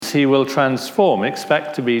changes, he will transform.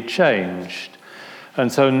 Expect to be changed.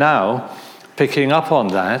 And so now, picking up on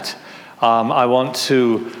that, I want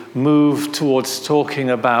to move towards talking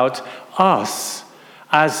about us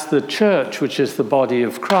as the church, which is the body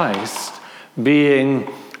of Christ, being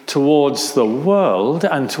towards the world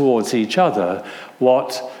and towards each other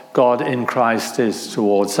what God in Christ is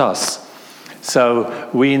towards us. So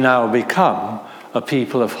we now become a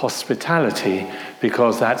people of hospitality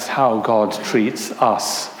because that's how God treats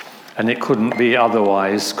us. And it couldn't be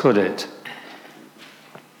otherwise, could it?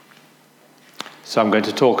 So I'm going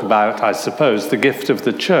to talk about, I suppose, the gift of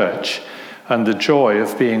the church and the joy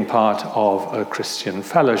of being part of a Christian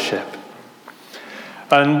fellowship.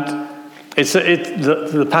 And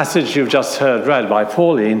the passage you've just heard read by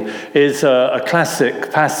Pauline is a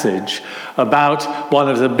classic passage about one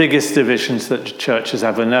of the biggest divisions that the church has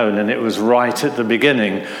ever known, and it was right at the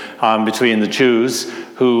beginning between the Jews,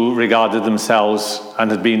 who regarded themselves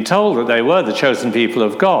and had been told that they were the chosen people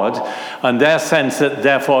of God, and their sense that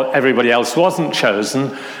therefore everybody else wasn't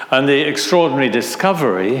chosen, and the extraordinary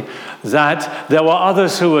discovery that there were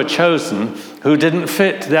others who were chosen who didn't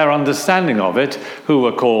fit their understanding of it, who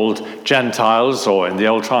were called Gentiles, or in the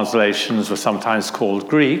old translations were sometimes called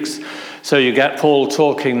Greeks. So you get Paul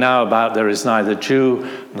talking now about there is neither Jew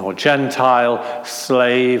nor Gentile,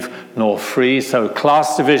 slave nor free. So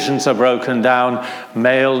class divisions are broken down,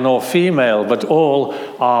 male nor female, but all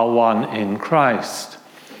are one in Christ.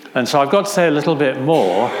 And so I've got to say a little bit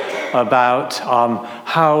more about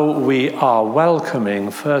how we are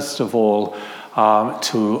welcoming, first of all,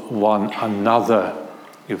 to one another.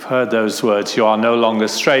 You've heard those words, you are no longer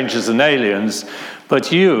strangers and aliens,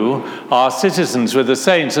 but you are citizens with the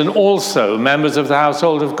saints and also members of the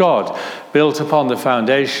household of God, built upon the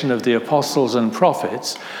foundation of the apostles and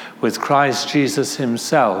prophets, with Christ Jesus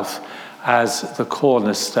himself as the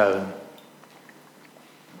cornerstone.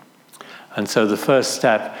 And so the first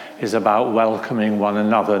step is about welcoming one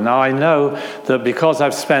another. Now, I know that because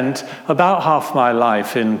I've spent about half my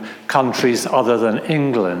life in countries other than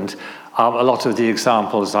England, a lot of the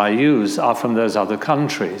examples I use are from those other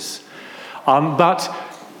countries. But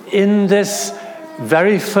in this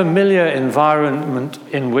very familiar environment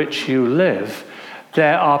in which you live,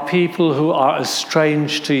 there are people who are as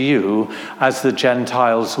strange to you as the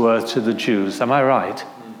Gentiles were to the Jews. Am I right?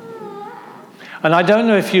 And I don't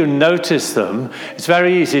know if you notice them. It's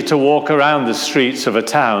very easy to walk around the streets of a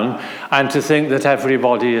town and to think that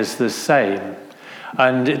everybody is the same.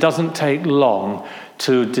 And it doesn't take long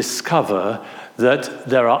to discover that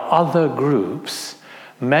there are other groups,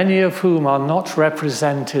 many of whom are not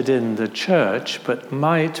represented in the church, but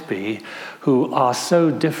might be, who are so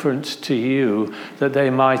different to you that they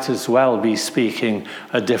might as well be speaking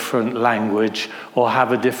a different language or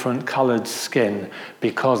have a different colored skin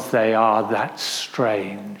because they are that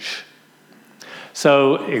strange.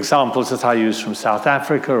 So examples that I use from South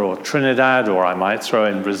Africa or Trinidad, or I might throw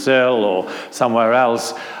in Brazil or somewhere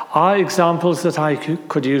else, are examples that I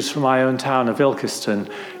could use from my own town of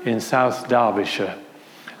Ilkeston in South Derbyshire.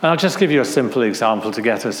 And I'll just give you a simple example to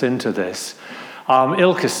get us into this.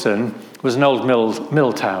 Ilkeston was an old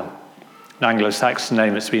mill town, an Anglo-Saxon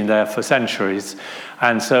name. It's been there for centuries.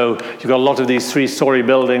 And so you've got a lot of these three-story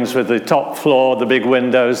buildings with the top floor, the big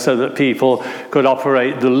windows, so that people could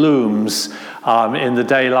operate the looms in the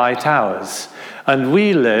daylight hours. And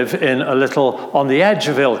we live in a little, on the edge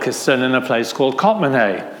of Ilkeston, in a place called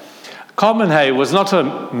Cotmanhay. Cotmanhay was not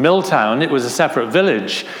a mill town, it was a separate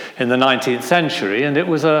village in the 19th century, and it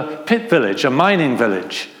was a pit village, a mining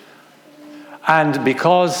village. And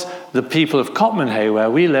because the people of Cotmanhay,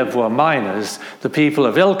 where we live, were miners, the people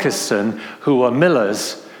of Ilkeston, who were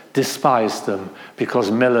millers, despised them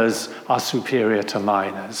because millers are superior to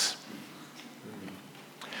miners.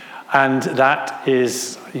 And that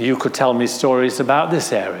is, you could tell me stories about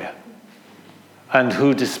this area. And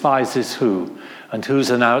who despises who, and who's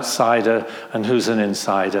an outsider and who's an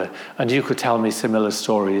insider. And you could tell me similar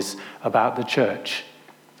stories about the church.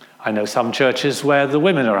 I know some churches where the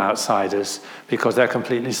women are outsiders because they're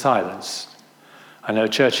completely silenced. I know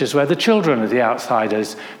churches where the children are the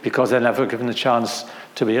outsiders because they're never given a chance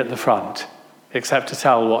to be at the front, except to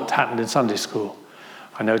tell what happened in Sunday school.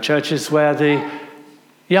 I know churches where the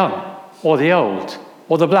young, or the old,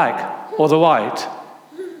 or the black, or the white,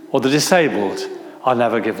 or the disabled are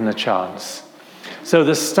never given a chance. So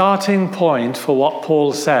the starting point for what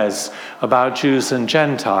Paul says about Jews and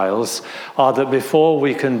Gentiles are that before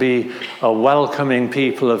we can be a welcoming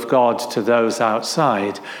people of God to those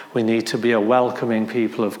outside, we need to be a welcoming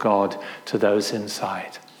people of God to those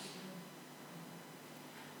inside.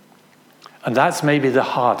 And that's maybe the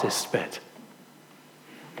hardest bit.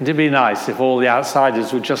 It'd be nice if all the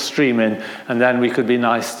outsiders would just stream in and then we could be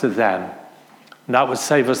nice to them. And that would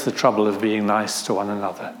save us the trouble of being nice to one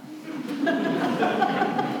another.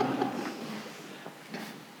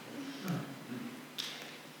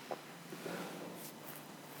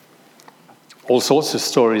 All sorts of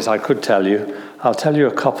stories I could tell you. I'll tell you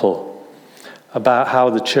a couple about how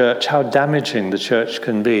damaging the church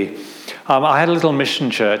can be. I had a little mission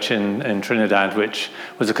church in Trinidad, which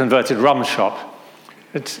was a converted rum shop.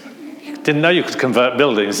 Didn't know you could convert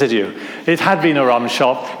buildings, did you? It had been a rum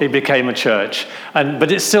shop, it became a church,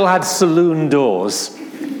 but it still had saloon doors.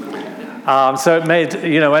 So it made,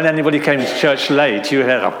 when anybody came to church late, you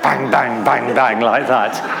heard a bang, bang, bang, bang like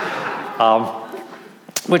that.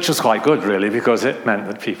 Which was quite good, really, because it meant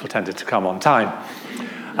that people tended to come on time.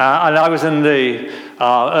 And I was in the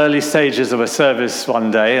early stages of a service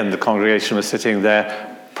one day, and the congregation was sitting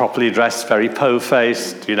there, properly dressed, very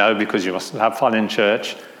po-faced, because you mustn't have fun in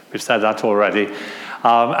church. We've said that already.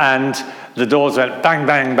 And the doors went bang,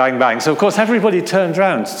 bang, bang, bang. So, of course, everybody turned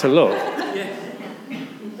round to look.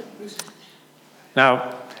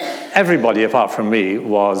 Now, everybody apart from me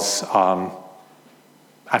was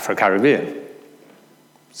Afro-Caribbean.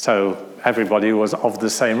 So everybody was of the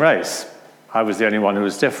same race. I was the only one who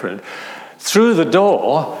was different. Through the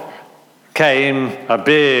door came a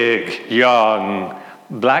big, young,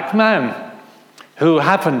 black man who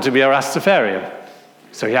happened to be a Rastafarian.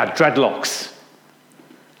 So he had dreadlocks.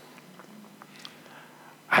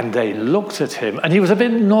 And they looked at him, and he was a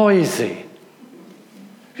bit noisy.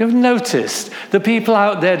 You've noticed the people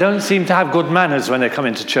out there don't seem to have good manners when they come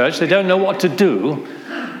into church. They don't know what to do.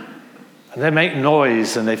 And they make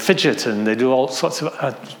noise, and they fidget, and they do all sorts of...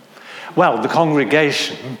 the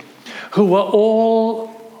congregation, who were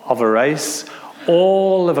all of a race,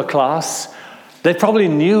 all of a class, they probably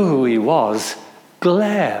knew who he was,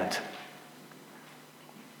 glared.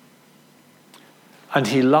 And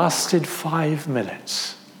he lasted 5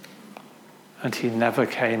 minutes, and he never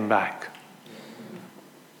came back.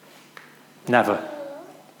 Never.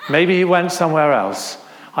 Maybe he went somewhere else.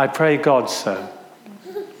 I pray God so.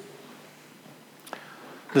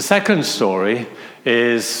 The second story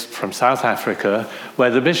is from South Africa, where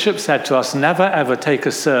the bishop said to us, never ever take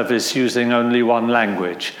a service using only one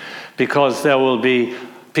language, because there will be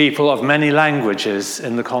people of many languages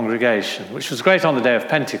in the congregation, which was great on the day of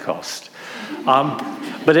Pentecost.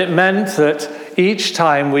 But it meant that each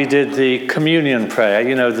time we did the communion prayer,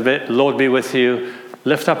 the bit, Lord be with you,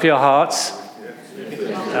 lift up your hearts.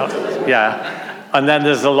 Yeah. And then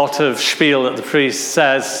there's a lot of spiel that the priest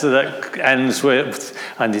says that ends with,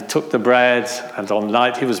 and he took the bread, and on the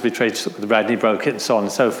night he was betrayed, he took the bread, and he broke it, and so on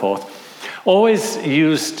and so forth. Always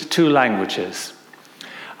used two languages.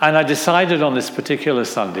 And I decided on this particular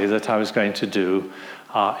Sunday that I was going to do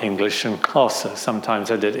English and Xhosa.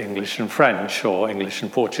 Sometimes I did English and French, or English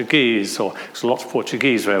and Portuguese, or there's a lot of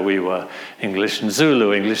Portuguese where we were, English and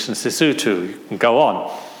Zulu, English and Sesotho, you can go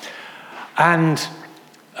on. And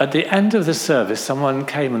at the end of the service, someone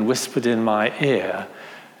came and whispered in my ear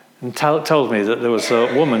and told me that there was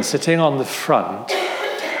a woman sitting on the front,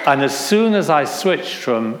 and as soon as I switched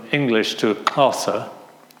from English to Xhosa,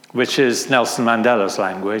 which is Nelson Mandela's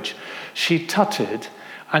language, she tutted,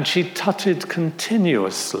 and she tutted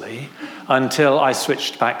continuously until I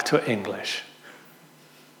switched back to English.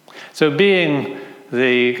 So being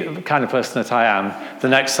the kind of person that I am, the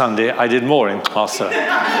next Sunday I did more in Xhosa.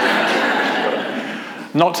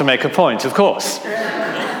 Not to make a point, of course.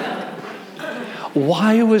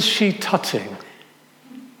 Why was she tutting?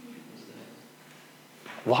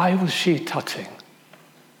 Why was she tutting?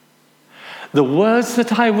 The words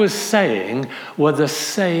that I was saying were the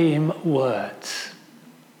same words.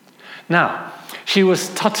 Now, she was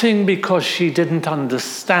tutting because she didn't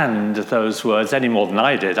understand those words any more than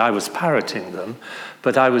I did. I was parroting them,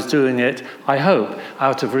 but I was doing it, I hope,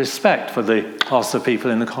 out of respect for the Xhosa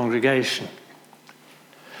people in the congregation.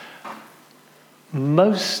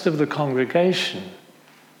 Most of the congregation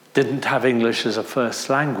didn't have English as a first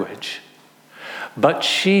language, but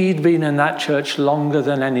she'd been in that church longer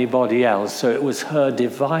than anybody else, so it was her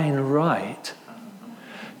divine right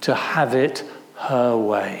to have it her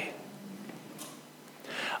way.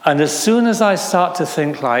 And as soon as I start to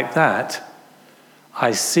think like that,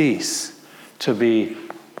 I cease to be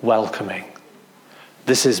welcoming.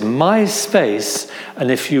 This is my space,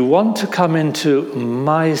 and if you want to come into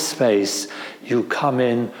my space, you come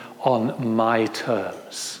in on my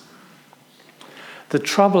terms. The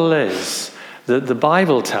trouble is that the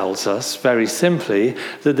Bible tells us, very simply,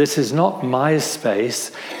 that this is not my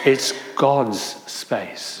space, it's God's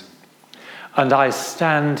space. And I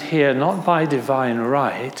stand here not by divine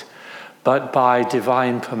right, but by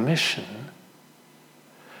divine permission,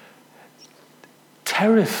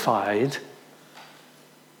 terrified,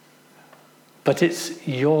 but it's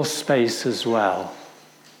your space as well.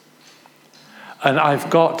 And I've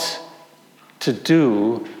got to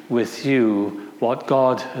do with you what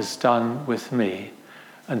God has done with me.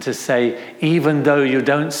 And to say, even though you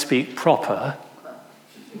don't speak proper,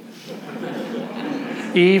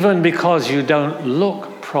 even because you don't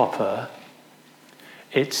look proper,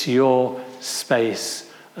 it's your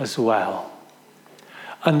space as well.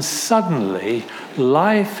 And suddenly,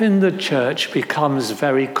 life in the church becomes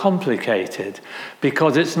very complicated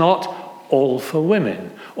because it's not all for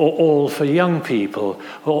women, or all for young people,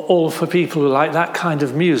 or all for people who like that kind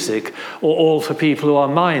of music, or all for people who are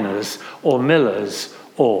miners, or millers,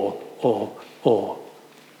 or.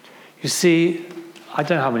 You see, I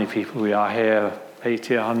don't know how many people we are here,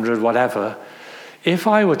 80, 100, whatever. If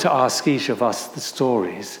I were to ask each of us the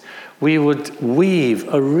stories, we would weave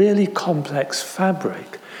a really complex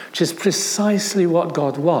fabric, which is precisely what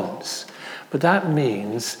God wants. But that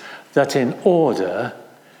means that in order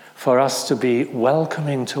for us to be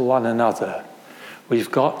welcoming to one another,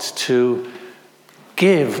 we've got to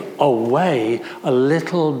give away a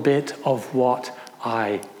little bit of what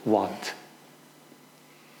I want.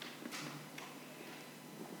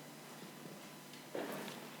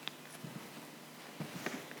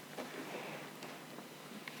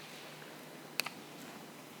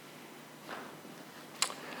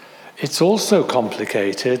 It's also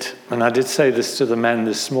complicated, and I did say this to the men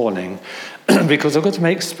this morning, because I've got to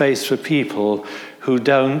make space for people who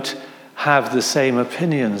don't have the same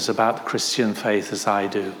opinions about the Christian faith as I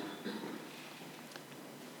do.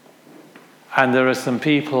 And there are some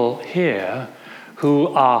people here who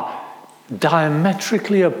are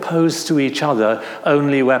diametrically opposed to each other,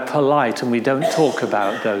 only we're polite and we don't talk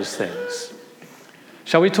about those things.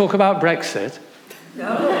 Shall we talk about Brexit?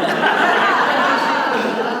 No.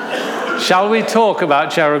 Shall we talk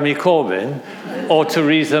about Jeremy Corbyn or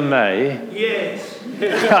Theresa May? Yes.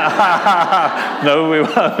 No, we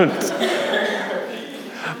won't.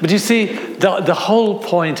 But you see, the whole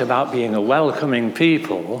point about being a welcoming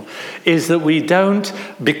people is that we don't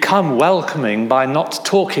become welcoming by not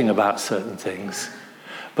talking about certain things,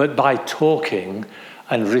 but by talking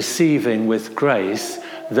and receiving with grace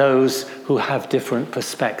those who have different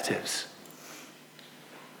perspectives.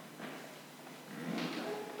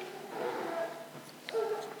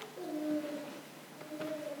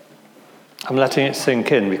 I'm letting it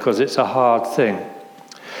sink in because it's a hard thing.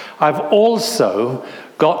 I've also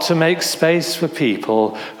got to make space for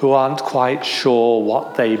people who aren't quite sure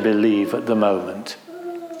what they believe at the moment.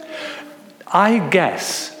 I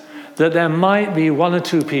guess that there might be one or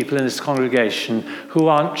two people in this congregation who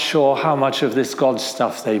aren't sure how much of this God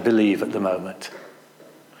stuff they believe at the moment.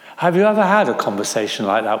 Have you ever had a conversation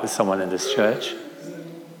like that with someone in this church?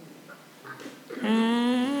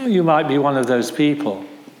 You might be one of those people.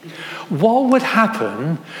 What would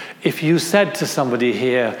happen if you said to somebody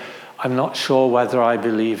here, I'm not sure whether I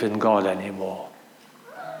believe in God anymore?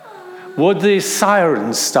 Would the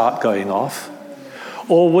sirens start going off?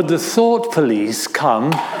 Or would the thought police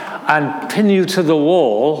come and pin you to the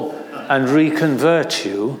wall and reconvert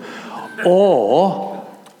you? Or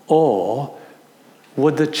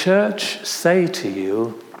would the church say to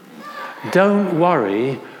you, don't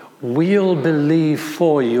worry, we'll believe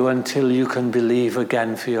for you until you can believe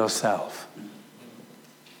again for yourself?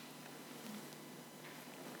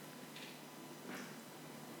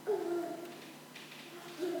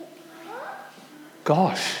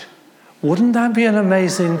 Gosh, wouldn't that be an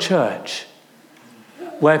amazing church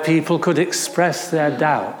where people could express their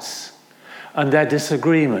doubts and their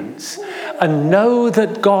disagreements and know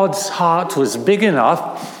that God's heart was big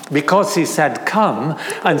enough because he said, come,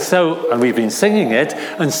 and we've been singing it,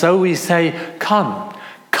 and so we say, come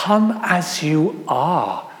as you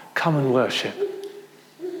are, come and worship.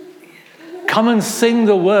 Come and sing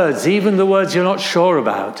the words, even the words you're not sure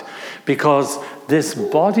about, because this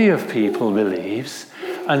body of people believes,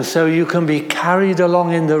 and so you can be carried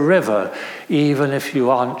along in the river, even if you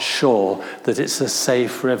aren't sure that it's a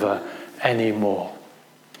safe river anymore.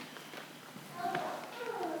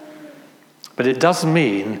 But it does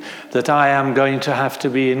mean that I am going to have to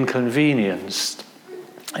be inconvenienced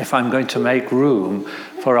if I'm going to make room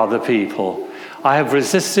for other people. I have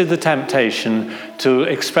resisted the temptation to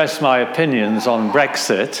express my opinions on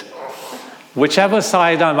Brexit, whichever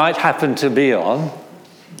side I might happen to be on.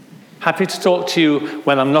 Happy to talk to you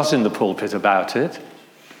when I'm not in the pulpit about it,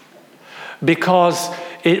 because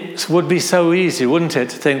it would be so easy, wouldn't it,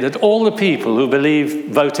 to think that all the people who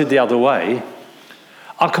voted the other way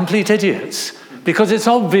are complete idiots, because it's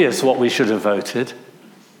obvious what we should have voted.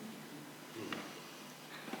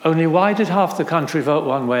 Only why did half the country vote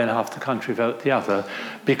one way and half the country vote the other?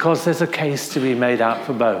 Because there's a case to be made out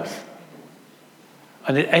for both.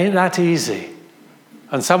 And it ain't that easy.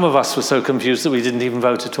 And some of us were so confused that we didn't even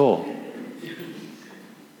vote at all.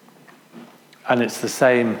 And it's the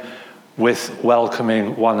same with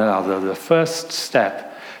welcoming one another. The first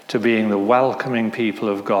step to being the welcoming people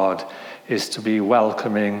of God is to be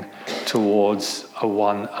welcoming towards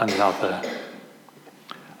one another.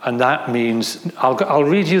 And that means, I'll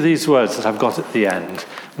read you these words that I've got at the end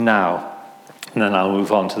now, and then I'll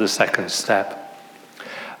move on to the second step.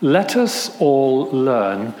 Let us all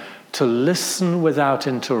learn to listen without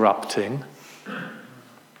interrupting,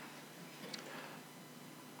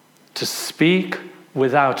 to speak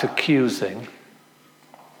without accusing,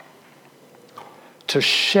 to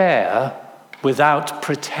share without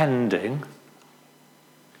pretending,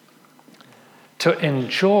 to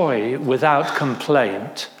enjoy without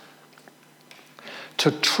complaint, to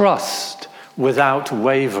trust without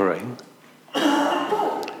wavering,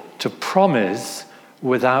 to promise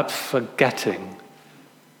without forgetting,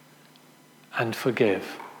 and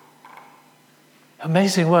forgive.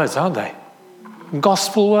 Amazing words, aren't they?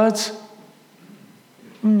 Gospel words?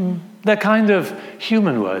 They're kind of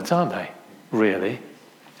human words, aren't they? Really.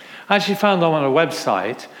 I actually found them on a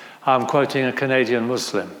website, quoting a Canadian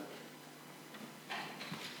Muslim.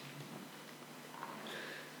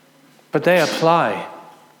 But they apply.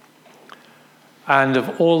 And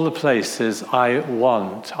of all the places I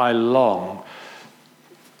long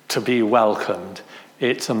to be welcomed,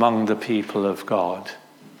 it's among the people of God.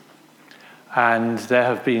 And there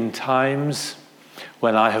have been times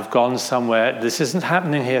when I have gone somewhere, this isn't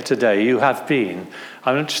happening here today, you have been,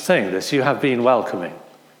 I'm not just saying this, you have been welcoming,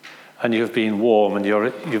 and you've been warm, and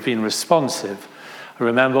you've been responsive. I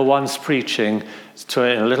remember once preaching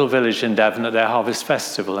in a little village in Devon at their harvest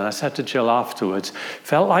festival, and I said to Jill afterwards,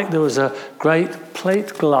 felt like there was a great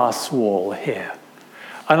plate glass wall here.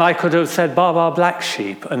 And I could have said, Baba Black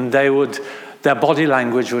Sheep, and their body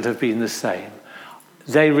language would have been the same.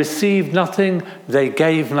 They received nothing, they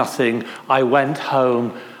gave nothing. I went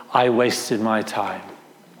home, I wasted my time.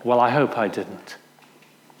 Well, I hope I didn't.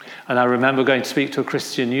 And I remember going to speak to a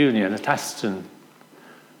Christian union at Aston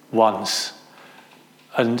once,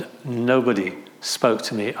 and nobody spoke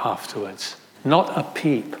to me afterwards. Not a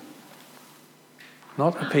peep.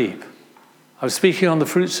 Not a peep. I was speaking on the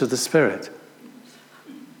fruits of the Spirit,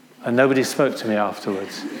 and nobody spoke to me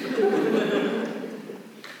afterwards.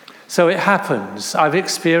 So it happens. I've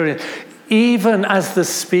experienced, even as the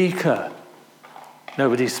speaker,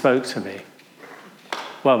 nobody spoke to me.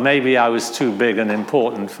 Well, maybe I was too big and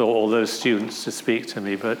important for all those students to speak to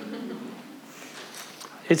me, but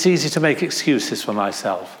it's easy to make excuses for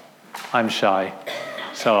myself. I'm shy,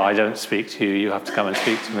 so I don't speak to you. You have to come and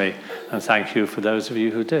speak to me. And thank you for those of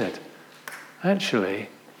you who did. Actually,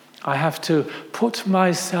 I have to put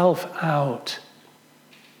myself out.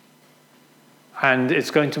 And it's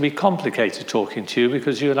going to be complicated talking to you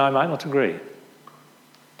because you and I might not agree.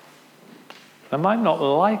 I might not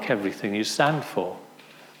like everything you stand for,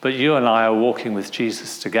 but you and I are walking with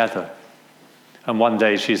Jesus together. And one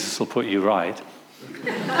day Jesus will put you right.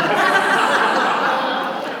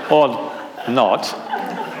 Or not.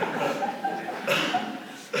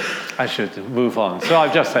 I should move on. So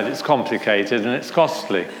I've just said it's complicated and it's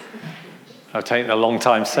costly. I've taken a long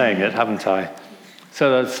time saying it, haven't I?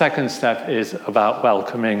 So the second step is about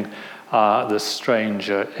welcoming the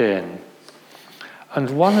stranger in. And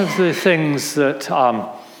one of the things that,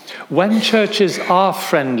 when churches are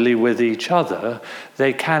friendly with each other,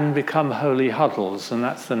 they can become holy huddles, and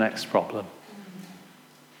that's the next problem.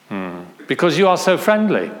 Because you are so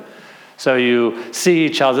friendly. So you see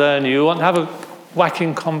each other and you want to have a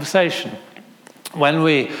whacking conversation. When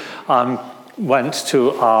we went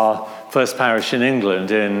to our first parish in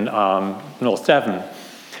England, in North Devon,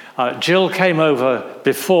 Jill came over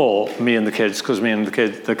before me and the kids, because me and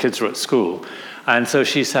the kids were at school. And so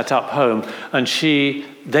she set up home, and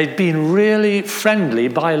they'd been really friendly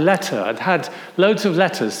by letter. I'd had loads of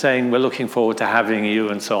letters saying, we're looking forward to having you,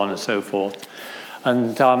 and so on and so forth.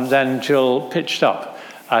 And then Jill pitched up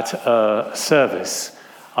at a service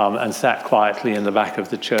and sat quietly in the back of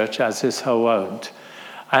the church, as is her wont.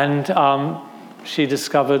 And she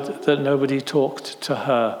discovered that nobody talked to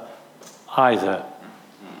her either.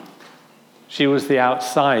 She was the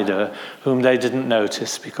outsider whom they didn't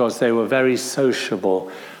notice because they were very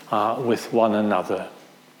sociable with one another.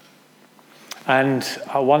 And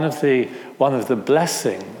one of the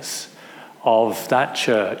blessings of that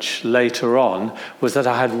church later on was that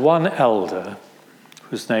I had one elder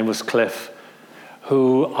whose name was Cliff,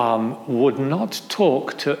 who would not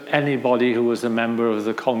talk to anybody who was a member of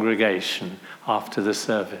the congregation after the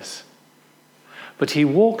service. But he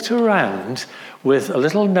walked around with a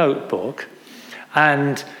little notebook,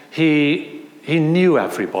 and he knew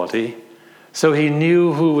everybody, so he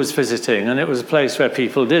knew who was visiting, and it was a place where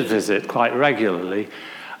people did visit quite regularly.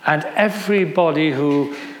 And everybody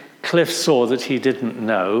who Cliff saw that he didn't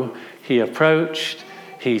know, he approached,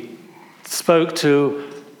 he spoke to,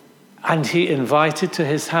 and he invited to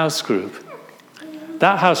his house group.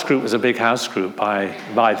 That house group was a big house group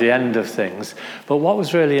by the end of things. But what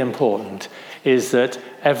was really important is that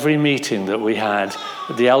every meeting that we had,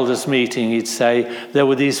 the elders' meeting, he'd say, there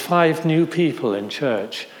were these 5 new people in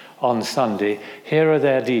church on Sunday. Here are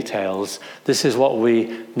their details. This is what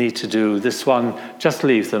we need to do. This one, just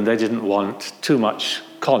leave them. They didn't want too much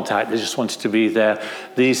contact. They just wanted to be there.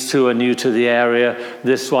 These 2 are new to the area.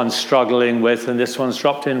 This one's struggling with, and this one's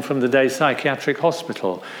dropped in from the day psychiatric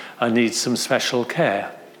hospital and needs some special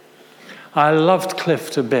care. I loved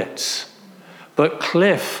Cliff to bits, but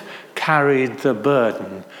Cliff carried the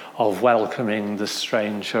burden of welcoming the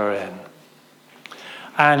stranger in.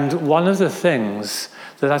 And one of the things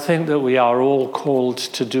that I think that we are all called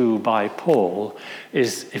to do by Paul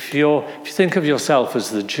is, if you think of yourself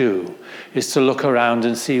as the Jew, is to look around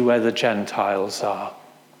and see where the Gentiles are.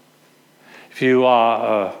 If you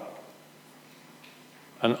are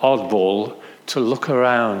an oddball, to look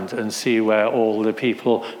around and see where all the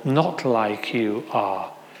people not like you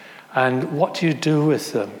are. And what do you do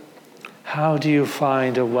with them? How do you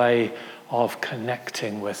find a way of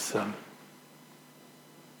connecting with them?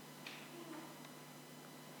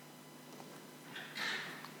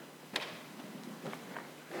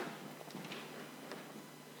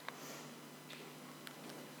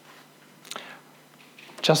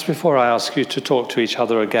 Just before I ask you to talk to each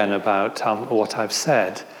other again about what I've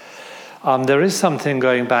said, there is something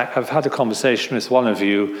going back. I've had a conversation with one of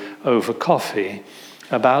you over coffee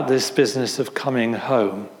about this business of coming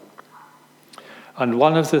home. And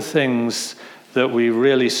one of the things that we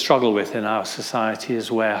really struggle with in our society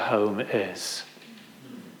is where home is.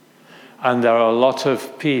 And there are a lot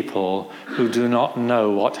of people who do not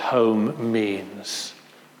know what home means.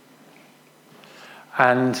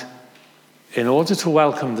 And in order to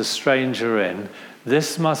welcome the stranger in,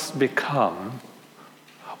 this must become,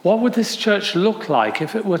 what would this church look like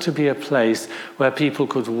if it were to be a place where people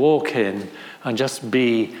could walk in and just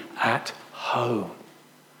be at home?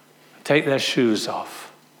 Take their shoes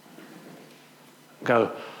off.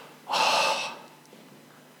 Go, oh,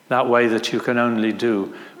 that way that you can only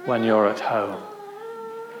do when you're at home.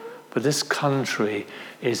 But this country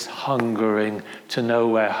is hungering to know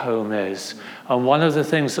where home is. And one of the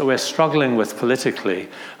things that we're struggling with politically,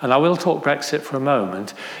 and I will talk Brexit for a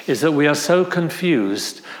moment, is that we are so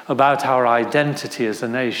confused about our identity as a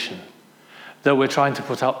nation that we're trying to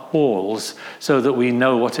put up walls so that we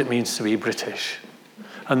know what it means to be British.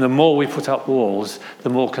 And the more we put up walls, the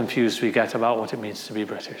more confused we get about what it means to be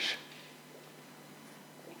British.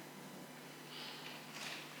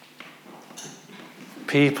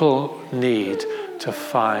 People need to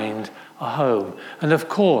find a home. And of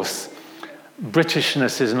course,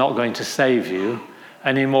 Britishness is not going to save you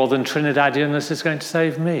any more than Trinidadianness is going to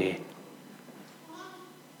save me.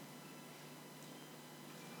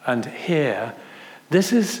 And here,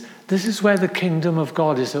 this is where the kingdom of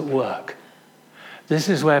God is at work. This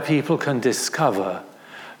is where people can discover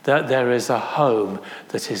that there is a home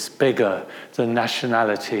that is bigger than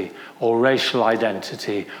nationality or racial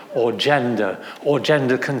identity or gender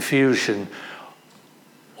confusion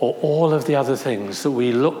or all of the other things that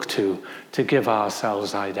we look to give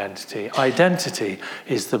ourselves identity. Identity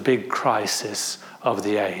is the big crisis of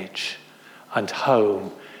the age. And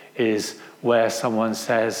home is where someone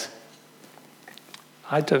says,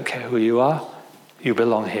 I don't care who you are, you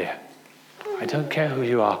belong here. I don't care who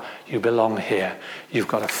you are, you belong here. You've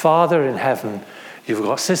got a Father in heaven, you've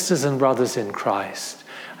got sisters and brothers in Christ,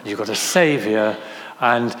 and you've got a Saviour,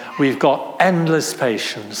 and we've got endless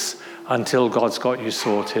patience until God's got you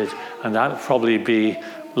sorted, and that'll probably be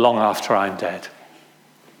long after I'm dead.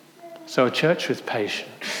 So a church with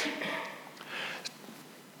patience.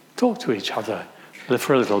 Talk to each other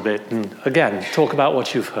for a little bit, and again, talk about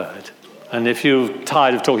what you've heard. And if you're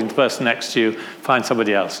tired of talking to the person next to you, find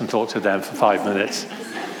somebody else and talk to them for 5 minutes.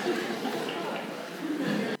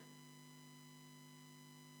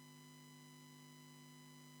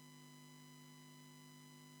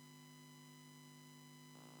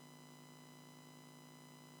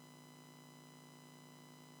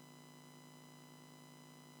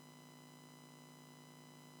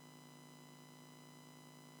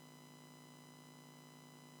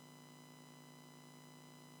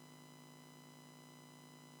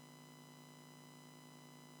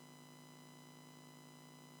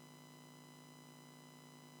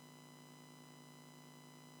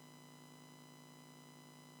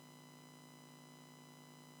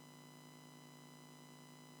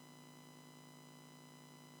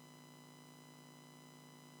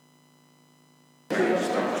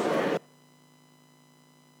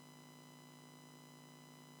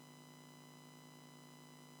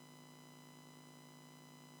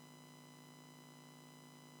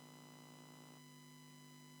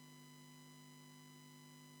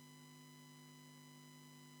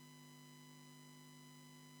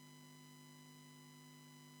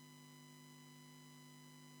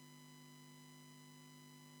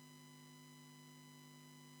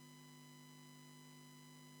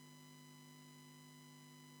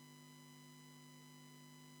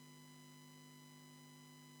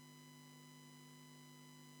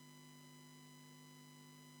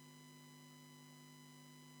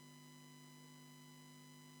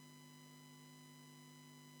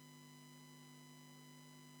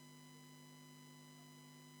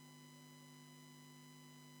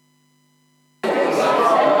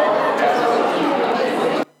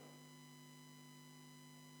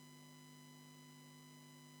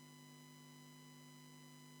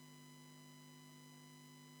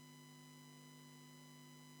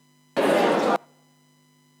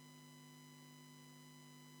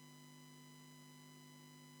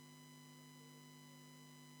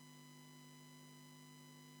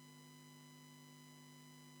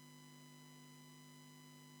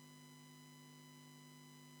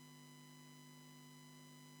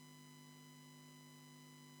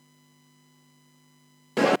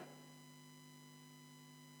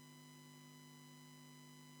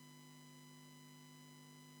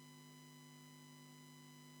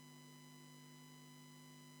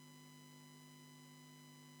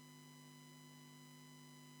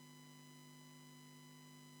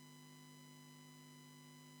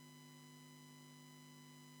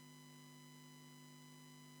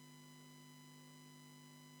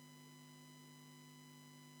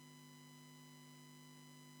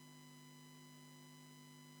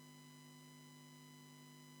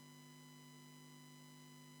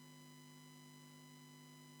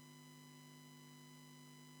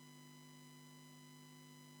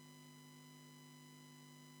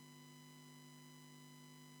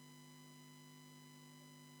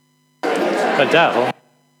 Adele.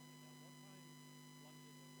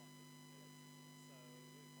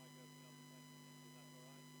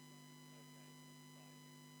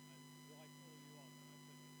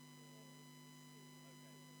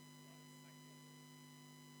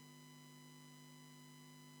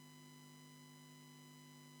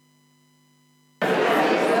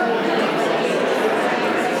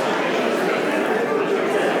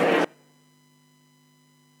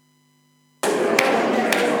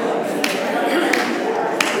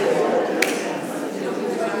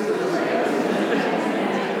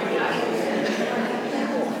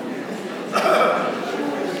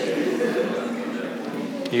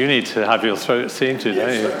 You need to have your throat seen to,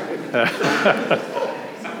 don't you?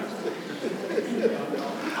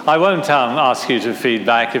 I won't ask you to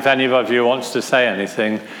feedback. If any of you wants to say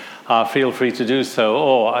anything, feel free to do so.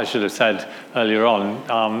 Or, I should have said earlier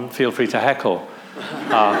on, feel free to heckle.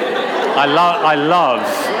 I love.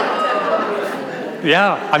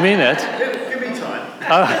 Yeah, I mean it. Give me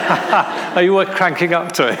time. Oh, you were cranking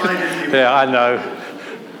up to it. Yeah, I know.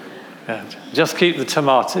 Yeah. Just keep the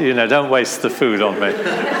tomato, don't waste the food on me.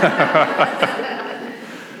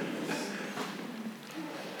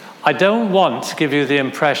 I don't want to give you the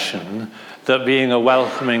impression that being a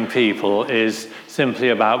welcoming people is simply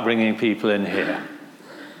about bringing people in here.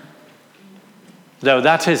 Though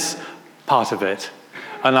that is part of it.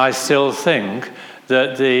 And I still think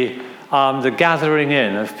that the gathering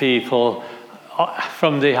in of people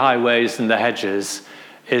from the highways and the hedges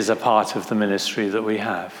is a part of the ministry that we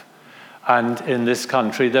have. And in this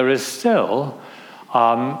country, there is still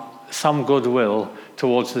some goodwill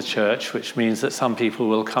towards the church, which means that some people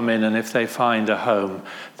will come in, and if they find a home,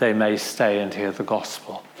 they may stay and hear the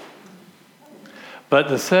gospel. But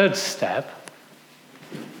the third step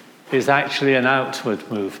is actually an outward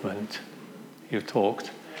movement. You've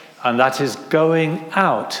talked. And that is going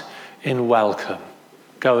out in welcome.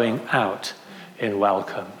 Going out in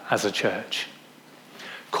welcome as a church.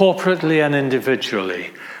 Corporately and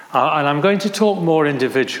individually. And I'm going to talk more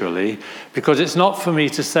individually because it's not for me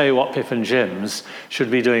to say what Pip and Jim's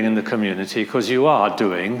should be doing in the community, because you are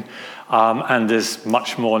doing, and there's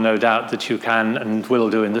much more, no doubt, that you can and will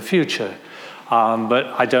do in the future. But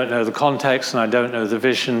I don't know the context, and I don't know the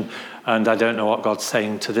vision, and I don't know what God's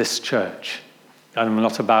saying to this church. And I'm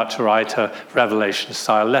not about to write a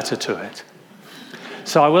Revelation-style letter to it.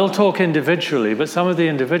 So I will talk individually, but some of the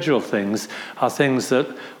individual things are things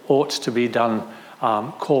that ought to be done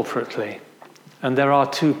corporately. And there are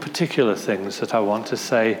two particular things that I want to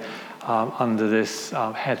say under this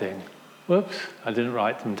heading. Whoops, I didn't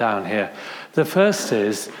write them down here. The first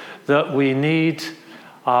is that we need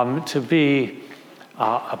to be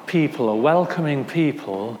a people, a welcoming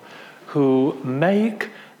people, who make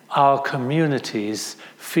our communities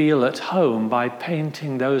feel at home by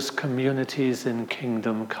painting those communities in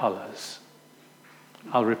kingdom colors.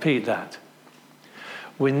 I'll repeat that.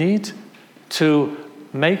 We need to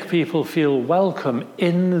make people feel welcome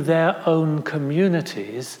in their own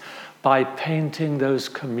communities by painting those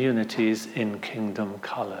communities in kingdom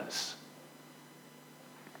colors.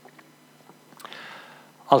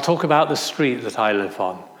 I'll talk about the street that I live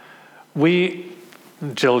on.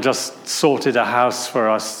 Jill just sorted a house for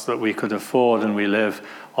us that we could afford, and we live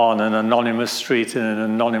on an anonymous street in an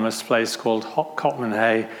anonymous place called Cotman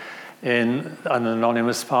Hay in an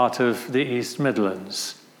anonymous part of the East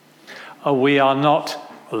Midlands. We are not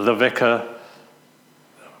the vicar.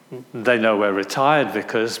 They know we're retired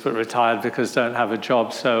vicars, but retired vicars don't have a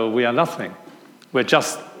job, so we are nothing. We're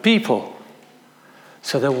just people.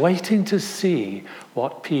 So they're waiting to see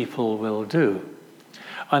what people will do.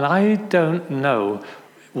 And I don't know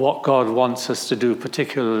what God wants us to do,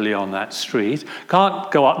 particularly on that street. Can't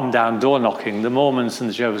go up and down door knocking. The Mormons and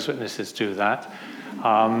the Jehovah's Witnesses do that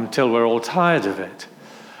till we're all tired of it.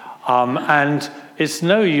 And it's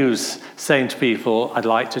no use saying to people, I'd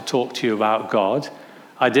like to talk to you about God.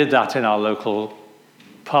 I did that in our local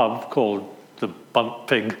pub called the Bunt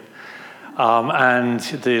Pig. And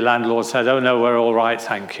the landlord said, oh no, we're all right,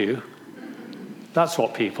 thank you. That's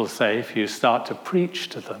what people say if you start to preach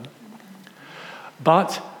to them.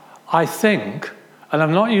 But I think, and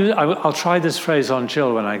I'll try this phrase on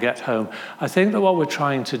Jill when I get home, I think that what we're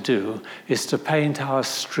trying to do is to paint our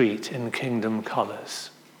street in kingdom colors.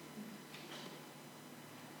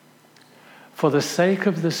 For the sake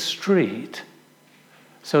of the street,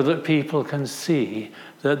 so that people can see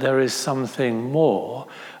that there is something more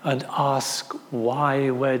and ask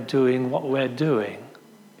why we're doing what we're doing.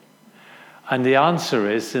 And the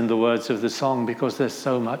answer is, in the words of the song, because there's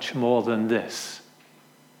so much more than this.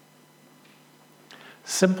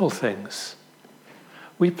 Simple things.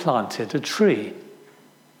 We planted a tree.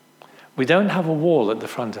 We don't have a wall at the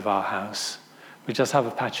front of our house. We just have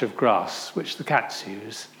a patch of grass, which the cats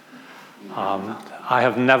use. I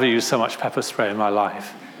have never used so much pepper spray in my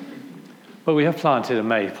life. But we have planted a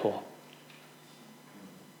maple.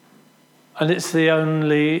 And it's the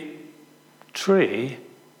only tree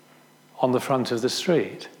on the front of the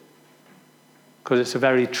street, because it's a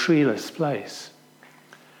very treeless place.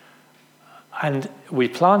 And we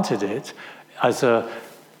planted it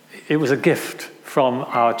it was a gift from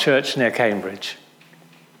our church near Cambridge.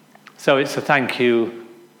 So it's a thank you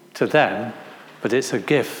to them, but it's a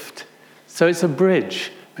gift. So it's a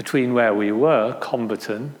bridge between where we were,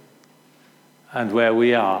 Comberton, and where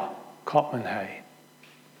we are, Cotmanhay.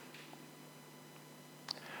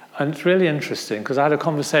 And it's really interesting, because I had a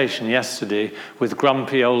conversation yesterday with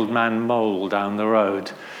grumpy old man Mole down the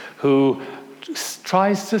road, who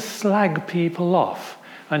tries to slag people off.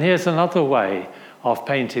 And here's another way of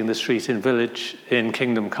painting the street in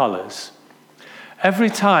Kingdom colours.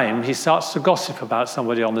 Every time he starts to gossip about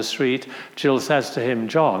somebody on the street, Jill says to him,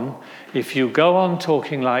 "John, if you go on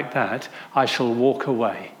talking like that, I shall walk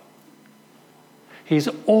away." He's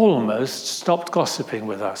almost stopped gossiping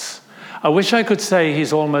with us. I wish I could say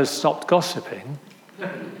he's almost stopped gossiping.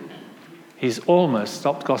 He's almost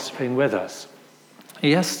stopped gossiping with us.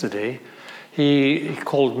 Yesterday, he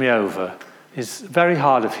called me over. He's very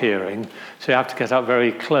hard of hearing, so you have to get up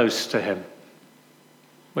very close to him,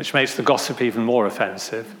 which makes the gossip even more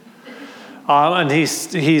offensive. And he's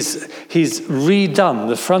redone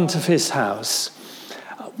the front of his house,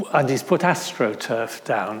 and he's put AstroTurf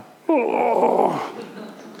down. Oh.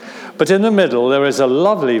 But in the middle, there is a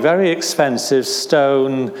lovely, very expensive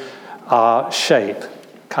stone shape,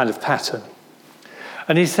 kind of pattern.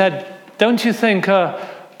 And he said, "Don't you think a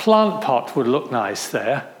plant pot would look nice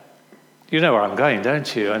there?" You know where I'm going,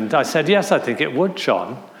 don't you? And I said, "Yes, I think it would,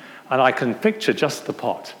 John. And I can picture just the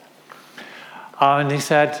pot." And he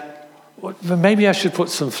said, "Well, maybe I should put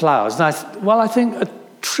some flowers." And I said, "Well, I think a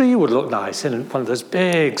tree would look nice in one of those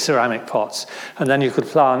big ceramic pots. And then you could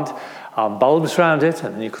plant bulbs around it,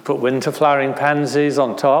 and then you could put winter flowering pansies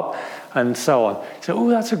on top, and so on." He said, "Oh,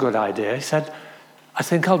 that's a good idea." He said, "I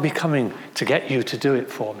think I'll be coming to get you to do it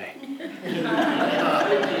for me."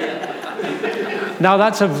 Now,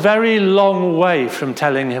 that's a very long way from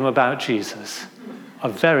telling him about Jesus. A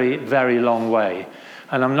very, very long way.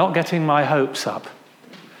 And I'm not getting my hopes up.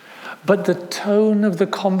 But the tone of the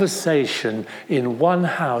conversation in one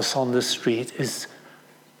house on the street is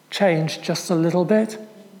changed just a little bit.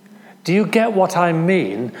 Do you get what I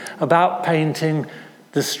mean about painting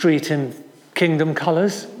the street in Kingdom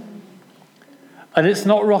colours? And it's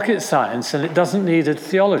not rocket science, and it doesn't need a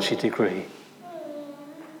theology degree.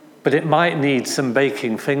 But it might need some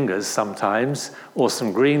baking fingers sometimes, or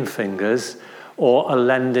some green fingers, or a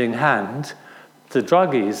lending hand. The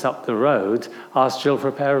druggies up the road asked Jill for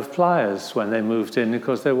a pair of pliers when they moved in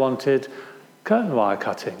because they wanted curtain wire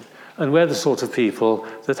cutting. And we're the sort of people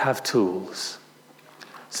that have tools.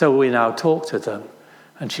 So we now talk to them.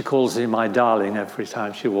 And she calls me my darling every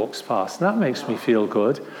time she walks past. And that makes me feel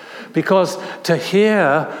good. Because to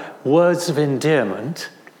hear words of endearment,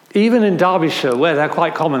 even in Derbyshire, where they're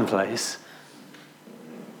quite commonplace,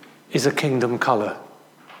 is a Kingdom colour.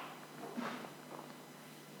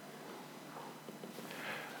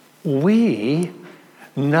 We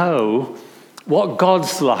know what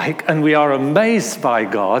God's like, and we are amazed by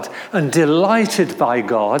God and delighted by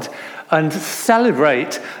God and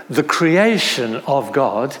celebrate the creation of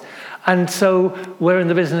God. And so we're in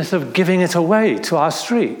the business of giving it away to our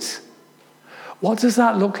streets. What does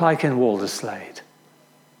that look like in Walderslade?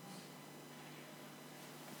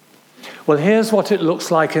 Well, here's what it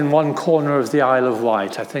looks like in one corner of the Isle of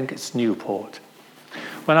Wight. I think it's Newport.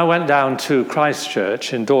 When I went down to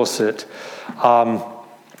Christchurch in Dorset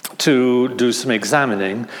to do some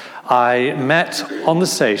examining, I met on the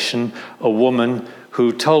station a woman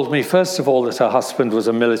who told me, first of all, that her husband was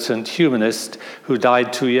a militant humanist who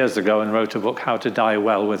died 2 years ago and wrote a book, How to Die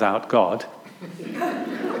Well Without God,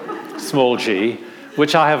 small g,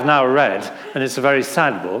 which I have now read, and it's a very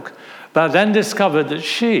sad book, but then discovered that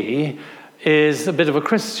she is a bit of a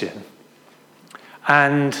Christian.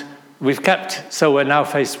 And so we're now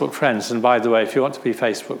Facebook friends. And by the way, if you want to be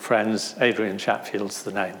Facebook friends, Adrian Chatfield's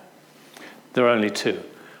the name. There are only two,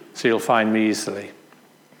 so you'll find me easily.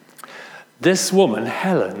 This woman,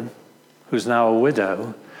 Helen, who's now a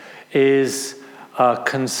widow, is a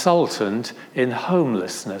consultant in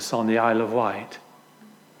homelessness on the Isle of Wight.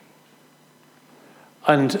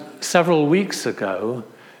 And several weeks ago,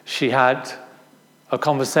 she had a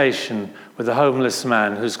conversation with a homeless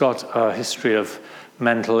man who's got a history of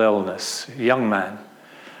mental illness, a young man.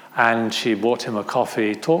 and she bought him a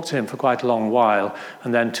coffee, talked to him for quite a long while,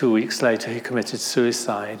 and then 2 weeks later he committed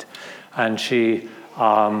suicide. And she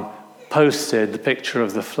posted the picture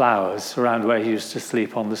of the flowers around where he used to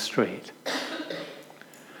sleep on the street.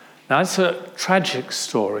 Now, it's a tragic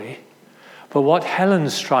story, but what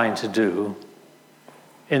Helen's trying to do,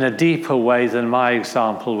 in a deeper way than my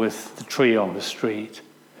example with the tree on the street,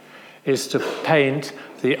 is to paint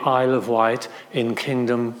the Isle of Wight in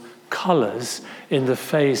kingdom colours in the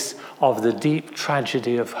face of the deep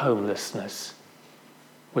tragedy of homelessness,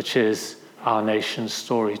 which is our nation's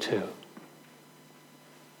story too.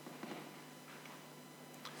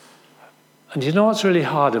 And you know what's really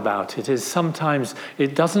hard about it is sometimes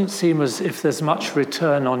it doesn't seem as if there's much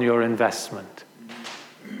return on your investment.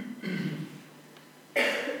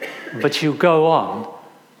 But you go on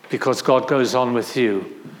because God goes on with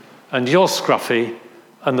you. And you're scruffy,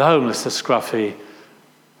 and the homeless are scruffy,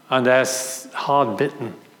 and they're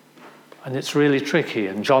hard-bitten. And it's really tricky.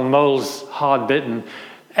 And John Mole's hard-bitten.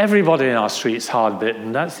 Everybody in our street's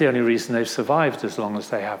hard-bitten. That's the only reason they've survived as long as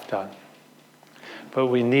they have done. But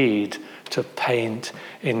we need to paint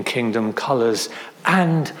in kingdom colours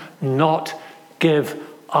and not give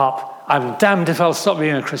up. I'm damned if I'll stop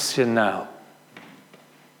being a Christian now.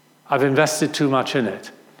 I've invested too much in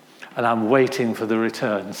it, and I'm waiting for the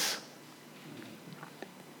returns.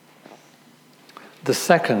 The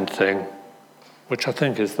second thing, which I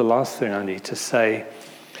think is the last thing I need to say,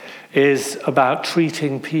 is about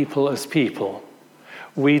treating people as people.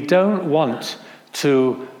 We don't want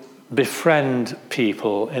to befriend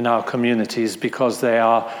people in our communities because they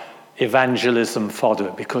are evangelism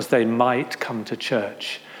fodder, because they might come to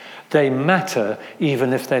church. They matter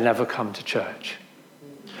even if they never come to church.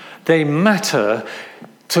 They matter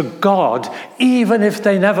to God even if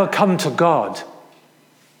they never come to God.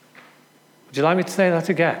 Would you like me to say that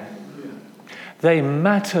again? They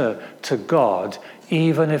matter to God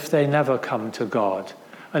even if they never come to God.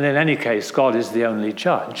 And in any case, God is the only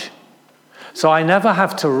judge. So I never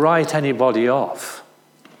have to write anybody off.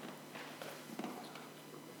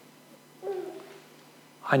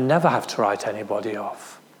 I never have to write anybody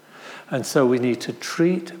off. And so we need to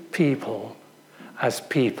treat people as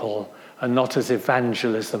people and not as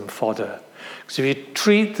evangelism fodder. Because if you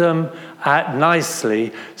treat them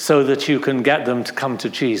nicely so that you can get them to come to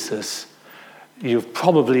Jesus, you've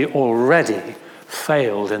probably already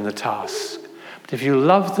failed in the task. But if you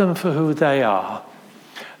love them for who they are,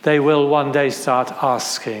 they will one day start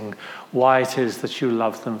asking why it is that you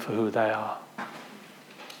love them for who they are.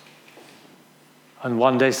 And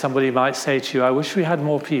one day somebody might say to you, I wish we had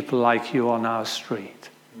more people like you on our street.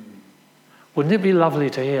 Wouldn't it be lovely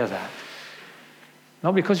to hear that?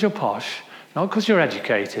 Not because you're posh, not because you're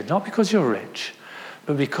educated, not because you're rich,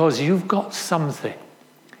 but because you've got something.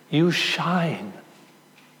 You shine.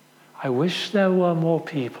 I wish there were more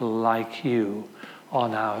people like you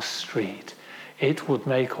on our street. It would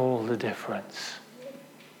make all the difference.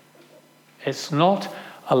 It's not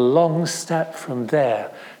a long step from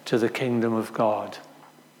there to the kingdom of God.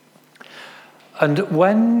 And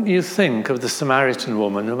when you think of the Samaritan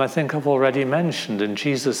woman, whom I think I've already mentioned, and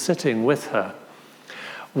Jesus sitting with her,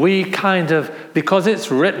 we kind of, because it's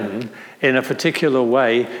written in a particular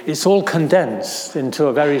way, it's all condensed into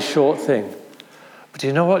a very short thing. But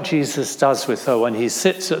you know what Jesus does with her when he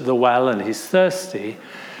sits at the well and he's thirsty,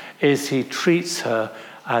 is he treats her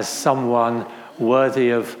as someone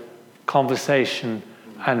worthy of conversation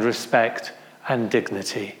and respect and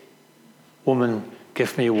dignity. Woman,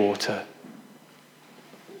 give me water.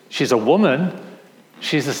 She's a woman,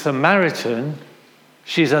 she's a Samaritan,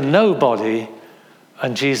 she's a nobody,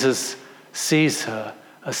 and Jesus sees her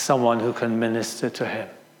as someone who can minister to him.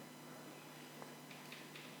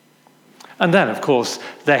 And then, of course,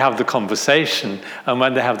 they have the conversation, and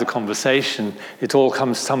when they have the conversation, it all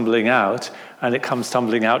comes tumbling out, and it comes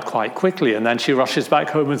tumbling out quite quickly, and then she rushes back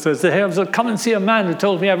home and says, come and see a man who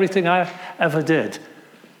told me everything I ever did,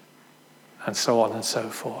 and so on and so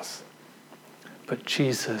forth. But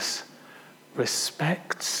Jesus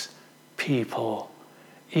respects people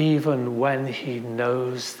even when he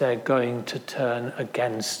knows they're going to turn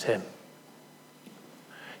against him.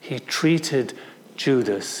 He treated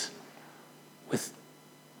Judas with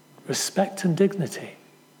respect and dignity.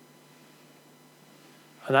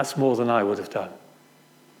 And that's more than I would have done.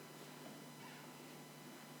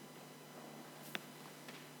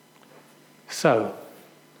 So,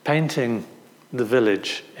 painting the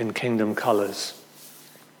village in kingdom colours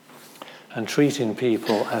and treating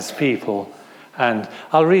people as people. And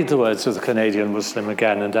I'll read the words of the Canadian Muslim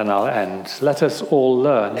again and then I'll end. Let us all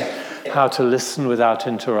learn how to listen without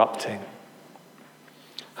interrupting,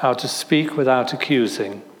 how to speak without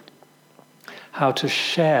accusing, how to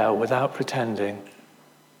share without pretending.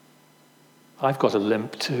 I've got a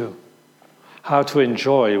limp too. How to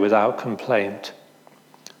enjoy without complaint.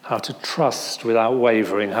 How to trust without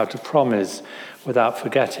wavering. How to promise without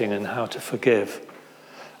forgetting, and how to forgive.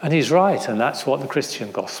 And he's right, and that's what the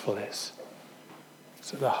Christian gospel is.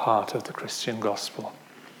 It's at the heart of the Christian gospel.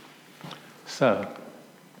 So,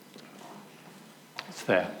 it's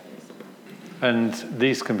there. And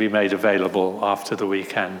these can be made available after the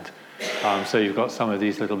weekend. So you've got some of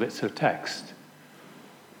these little bits of text.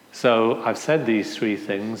 So I've said these three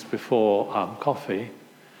things before coffee.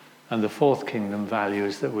 And the fourth kingdom value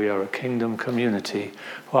is that we are a kingdom community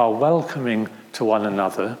who are welcoming to one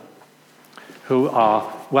another, who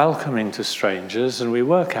are welcoming to strangers, and we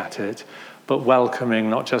work at it, but welcoming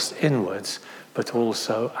not just inwards, but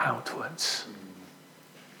also outwards.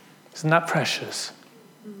 Isn't that precious?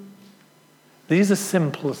 These are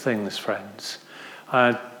simple things, friends,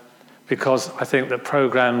 because I think that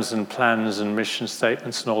programs and plans and mission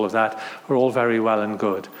statements and all of that are all very well and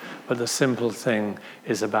good. But the simple thing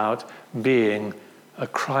is about being a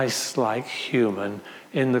Christ-like human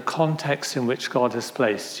in the context in which God has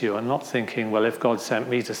placed you, and not thinking, well, if God sent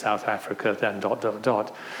me to South Africa, then ...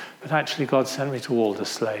 But actually, God sent me to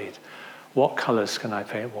Walderslade. What colours can I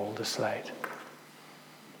paint Walderslade?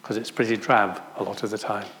 Because it's pretty drab a lot of the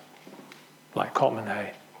time, like Cotman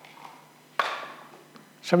hay.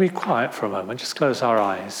 Shall we be quiet for a moment? Just close our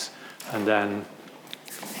eyes, and then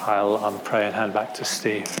I'll pray and hand back to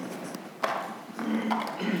Steve.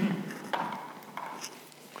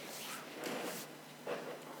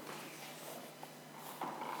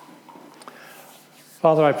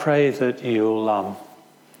 Father, I pray that you'll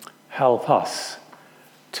help us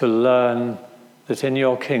to learn that in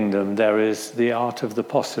your kingdom there is the art of the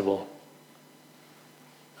possible.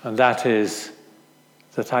 And that is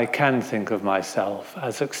that I can think of myself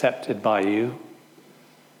as accepted by you,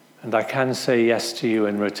 and I can say yes to you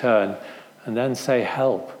in return, and then say,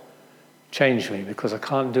 help, change me, because I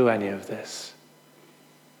can't do any of this.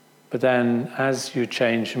 But then as you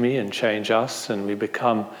change me and change us, and we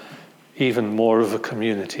become even more of a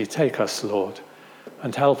community, take us, Lord,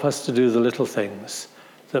 and help us to do the little things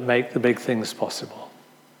that make the big things possible.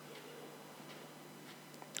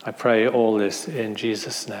 I pray all this in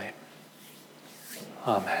Jesus' name.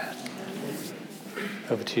 Amen.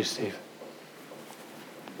 Over to you, Steve.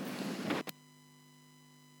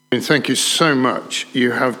 Thank you so much.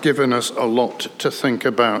 You have given us a lot to think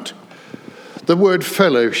about. The word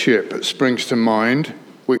fellowship springs to mind.